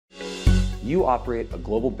You operate a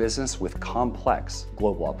global business with complex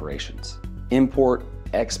global operations. Import,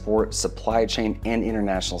 export, supply chain, and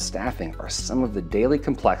international staffing are some of the daily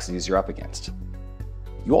complexities you're up against.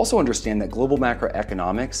 You also understand that global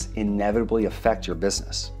macroeconomics inevitably affect your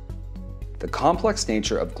business. The complex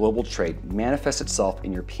nature of global trade manifests itself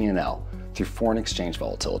in your P&L through foreign exchange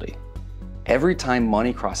volatility. Every time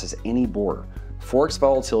money crosses any border, Forex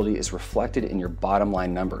volatility is reflected in your bottom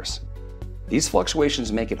line numbers. These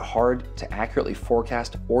fluctuations make it hard to accurately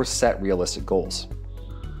forecast or set realistic goals.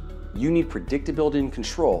 You need predictability and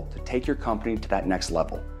control to take your company to that next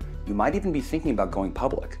level. You might even be thinking about going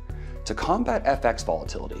public. To combat FX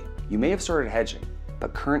volatility, you may have started hedging,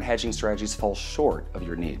 but current hedging strategies fall short of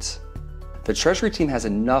your needs. The Treasury team has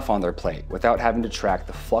enough on their plate without having to track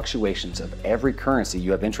the fluctuations of every currency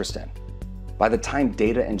you have interest in. By the time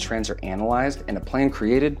data and trends are analyzed and a plan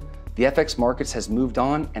created, the FX markets has moved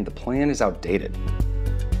on and the plan is outdated.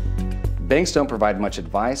 Banks don't provide much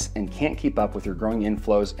advice and can't keep up with your growing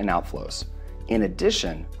inflows and outflows. In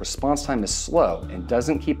addition, response time is slow and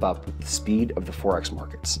doesn't keep up with the speed of the Forex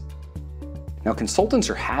markets. Now, consultants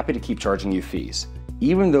are happy to keep charging you fees,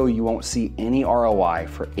 even though you won't see any ROI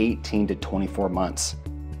for 18 to 24 months.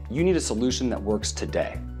 You need a solution that works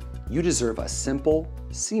today. You deserve a simple,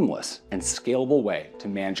 seamless, and scalable way to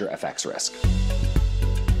manage your FX risk.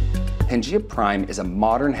 Pangea Prime is a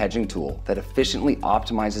modern hedging tool that efficiently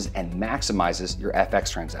optimizes and maximizes your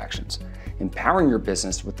FX transactions, empowering your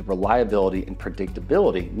business with the reliability and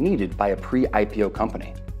predictability needed by a pre-IPO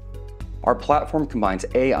company. Our platform combines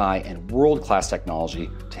AI and world-class technology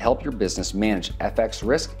to help your business manage FX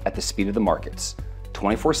risk at the speed of the markets,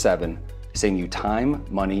 24/7, saving you time,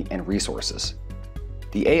 money, and resources.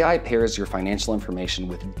 The AI pairs your financial information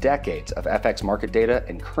with decades of FX market data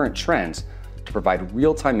and current trends to provide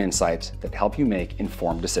real-time insights that help you make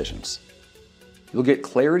informed decisions. You'll get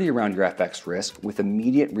clarity around your FX risk with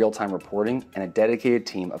immediate real-time reporting and a dedicated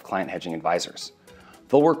team of client hedging advisors.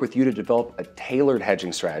 They'll work with you to develop a tailored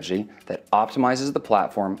hedging strategy that optimizes the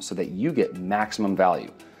platform so that you get maximum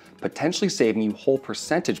value, potentially saving you whole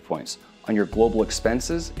percentage points on your global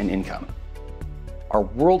expenses and income. Our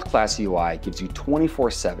world-class UI gives you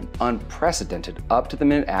 24/7 unprecedented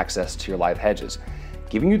up-to-the-minute access to your live hedges,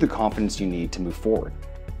 giving you the confidence you need to move forward.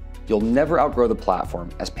 You'll never outgrow the platform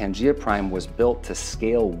as Pangea Prime was built to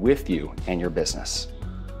scale with you and your business.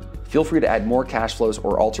 Feel free to add more cash flows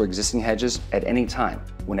or alter existing hedges at any time,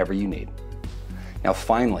 whenever you need. Now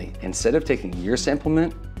finally, instead of taking years to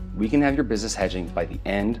implement, we can have your business hedging by the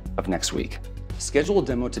end of next week. Schedule a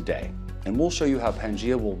demo today, and we'll show you how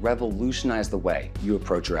Pangea will revolutionize the way you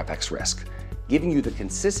approach your FX risk, giving you the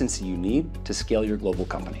consistency you need to scale your global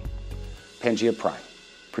company. Pangea Prime,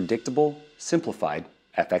 predictable, simplified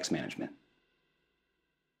FX management.